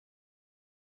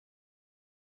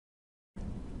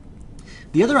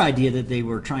The other idea that they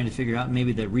were trying to figure out,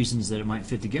 maybe the reasons that it might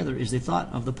fit together, is they thought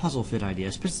of the puzzle fit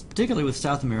idea. Particularly with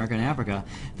South America and Africa,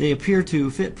 they appear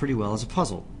to fit pretty well as a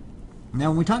puzzle. Now,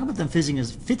 when we talk about them fitting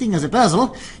as a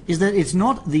puzzle, is that it's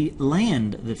not the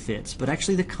land that fits, but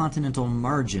actually the continental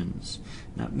margins.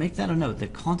 Now, make that a note, the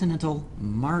continental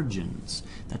margins.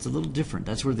 That's a little different.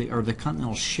 That's where or the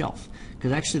continental shelf,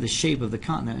 because actually the shape of the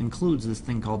continent includes this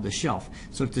thing called the shelf.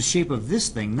 So it's the shape of this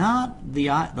thing, not the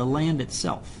land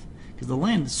itself, because the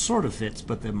land sort of fits,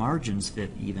 but the margins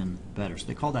fit even better. So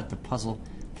they call that the puzzle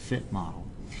fit model.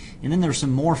 And then there's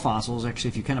some more fossils. Actually,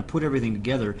 if you kind of put everything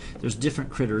together, there's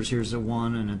different critters. Here's a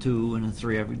 1 and a 2 and a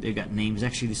 3. They've got names.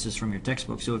 Actually, this is from your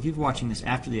textbook. So if you're watching this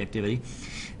after the activity,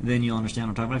 then you'll understand what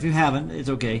I'm talking about. If you haven't, it's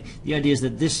okay. The idea is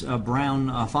that this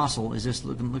brown fossil is this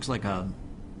looks like a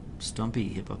stumpy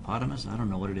hippopotamus. I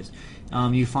don't know what it is.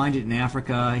 You find it in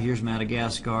Africa. Here's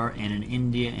Madagascar, and in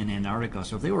India and Antarctica.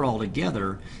 So if they were all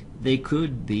together, they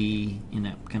could be in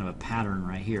a kind of a pattern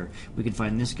right here. We could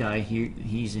find this guy here.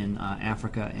 He's in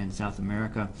Africa and South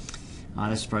America.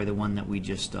 This is probably the one that we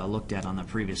just looked at on the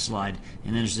previous slide.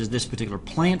 And then there's this particular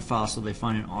plant fossil they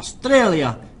find in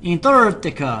Australia,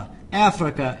 Antarctica,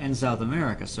 Africa, and South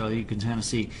America. So you can kind of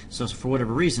see, so for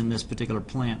whatever reason, this particular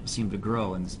plant seemed to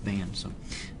grow in this band. So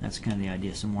that's kind of the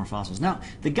idea, some more fossils. Now,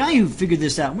 the guy who figured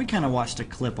this out, and we kind of watched a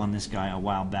clip on this guy a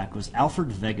while back, was Alfred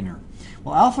Wegener.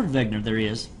 Well, Alfred Wegener, there he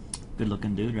is.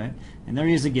 Good-looking dude, right? And there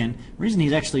he is again. The reason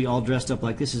he's actually all dressed up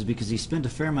like this is because he spent a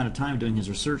fair amount of time doing his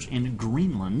research in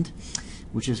Greenland,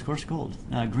 which is, of course, cold.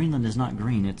 Greenland is not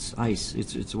green. It's ice.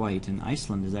 It's white. And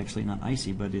Iceland is actually not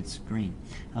icy, but it's green.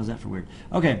 How's that for weird?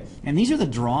 Okay, and these are the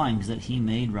drawings that he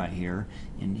made right here.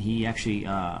 And he actually,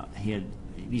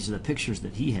 these are the pictures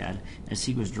that he had as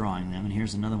he was drawing them. And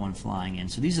here's another one flying in.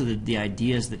 So these are the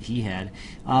ideas that he had.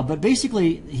 But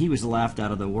basically, he was laughed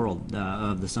out of the world,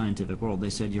 of the scientific world. They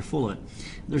said, you're full of it.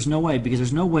 There's no way, because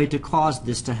there's no way to cause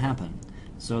this to happen.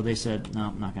 So they said,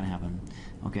 no, not going to happen.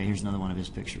 Okay, here's another one of his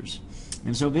pictures.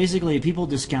 And so basically, people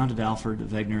discounted Alfred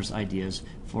Wegener's ideas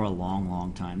for a long,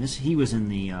 long time. He was in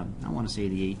the, I want to say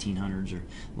the 1800s or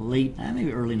late,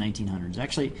 maybe early 1900s.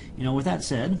 Actually, you know, with that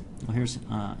said, well, here's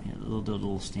a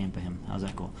little stamp of him. How's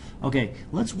that go? Okay,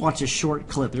 let's watch a short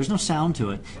clip. There's no sound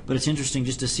to it, but it's interesting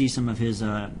just to see some of his,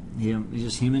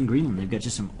 just him in Greenland. They've got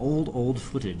just some old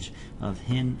footage of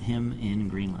him in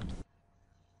Greenland.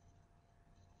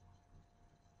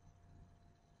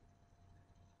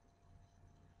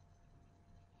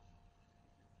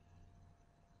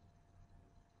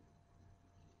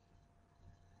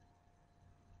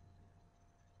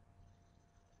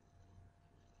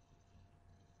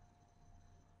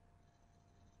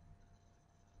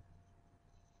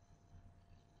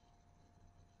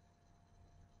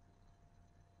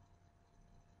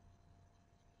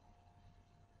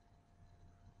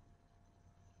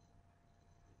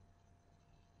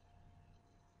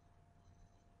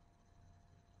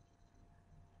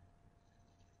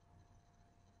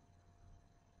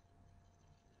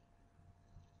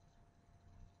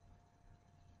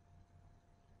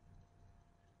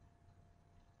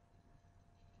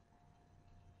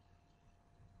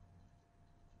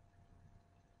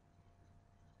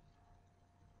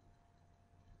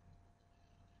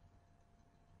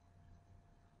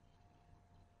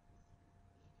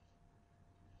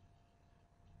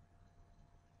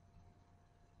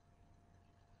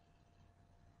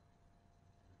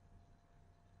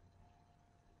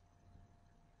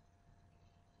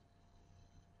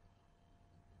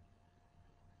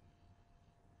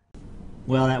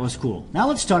 Well, that was cool. Now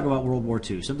let's talk about World War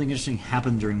II. Something interesting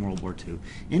happened during World War II.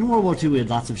 In World War II, we had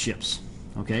lots of ships,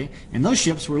 okay? And those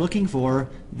ships were looking for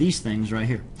these things right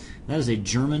here. That is a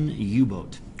German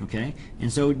U-boat, okay?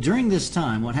 And so during this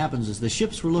time, what happens is the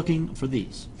ships were looking for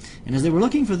these. And as they were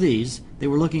looking for these, they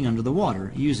were looking under the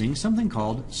water using something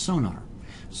called sonar.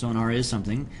 Sonar is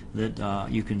something that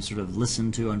you can sort of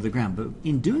listen to under the ground. But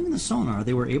in doing the sonar,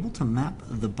 they were able to map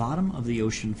the bottom of the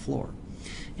ocean floor.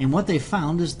 And what they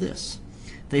found is this.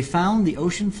 They found the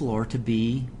ocean floor to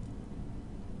be,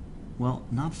 well,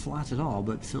 not flat at all,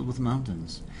 but filled with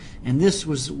mountains. And this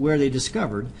was where they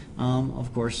discovered,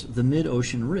 of course, the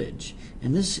mid-ocean ridge.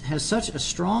 And this has such a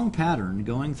strong pattern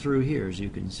going through here, as you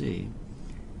can see.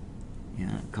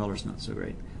 Yeah, color's not so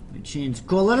great. We change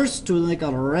colors to like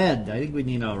a red. I think we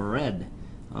need a red.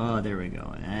 Oh, there we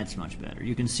go. That's much better.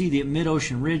 You can see the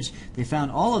mid-ocean ridge. They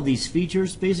found all of these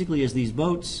features, basically as these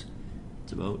boats,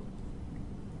 it's a boat,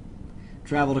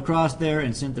 traveled across there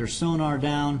and sent their sonar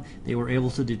down. They were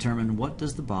able to determine what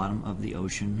does the bottom of the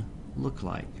ocean look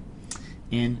like.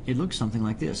 And it looks something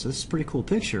like this. So this is a pretty cool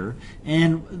picture.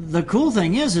 And the cool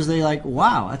thing is they like,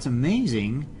 wow, that's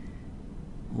amazing.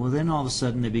 well, then all of a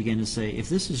sudden they begin to say, if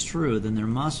this is true, then there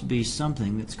must be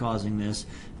something that's causing this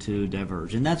to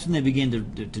diverge. And that's when they begin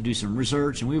to do some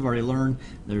research, and we've already learned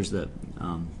there's the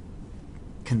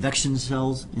convection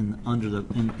cells in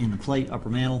the plate upper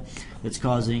mantle that's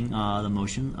causing the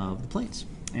motion of the plates.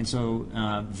 And so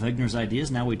Wegener's ideas,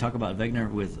 now we talk about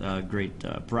Wegener with great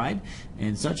pride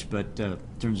and such, but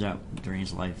turns out during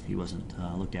his life he wasn't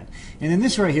looked at. And then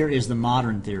this right here is the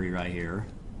modern theory right here.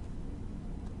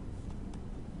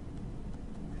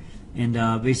 And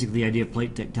basically the idea of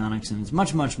plate tectonics, and it's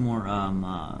much, much more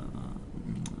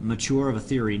mature of a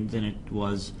theory than it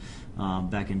was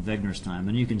back in Wegener's time.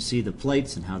 And you can see the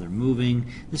plates and how they're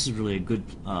moving. This is really a good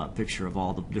picture of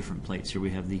all the different plates. Here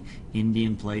we have the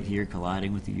Indian plate here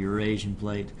colliding with the Eurasian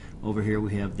plate. Over here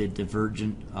we have the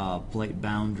divergent plate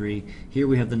boundary. Here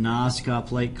we have the Nazca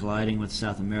plate colliding with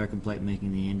South American plate,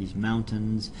 making the Andes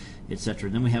Mountains, etc.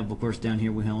 Then we have, of course, down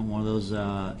here we have one of those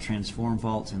transform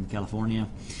faults in California,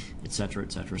 etc.,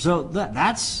 etc. So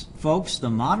that's, folks, the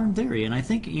modern theory. And I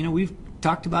think, we've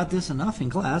talked about this enough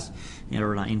in class,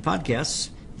 or in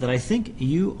podcasts, that I think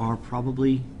you are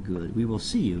probably good. We will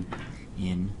see you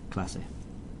in class A.